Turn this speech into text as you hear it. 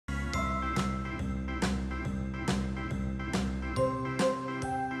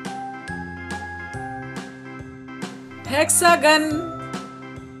Hexagon,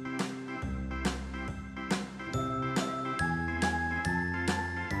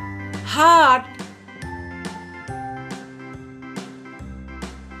 heart,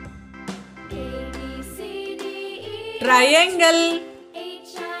 triangle,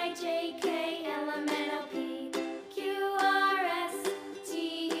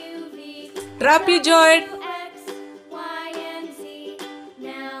 Trappezoid,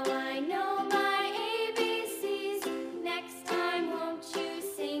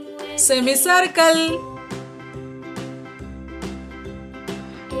 semicircle,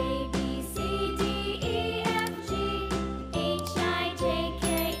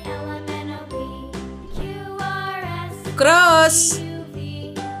 cross,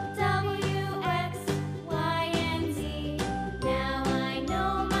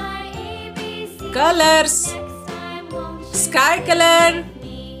 colors, sky color,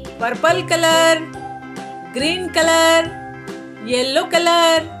 purple color, green color, yellow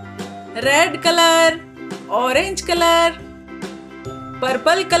color, red color, orange color,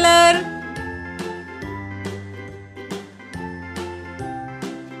 purple color,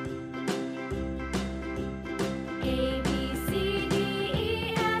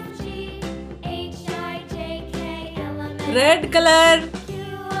 red color,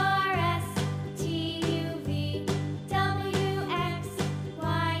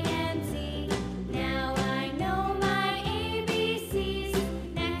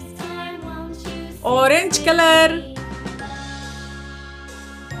 orange color,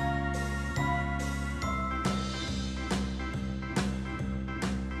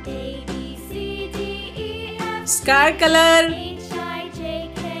 sky color,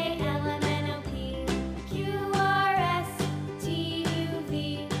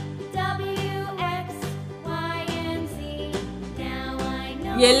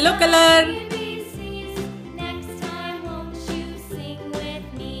 yellow color,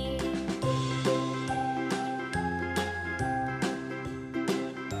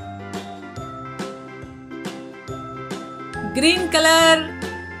 green color,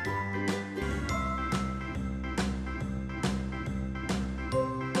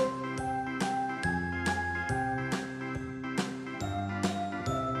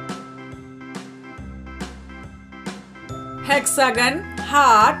 hexagon,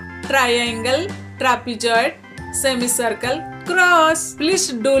 heart, triangle, trapezoid, semicircle, cross. Please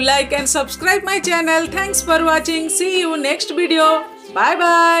do like and subscribe my channel. Thanks for watching. See you next video. Bye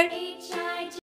bye.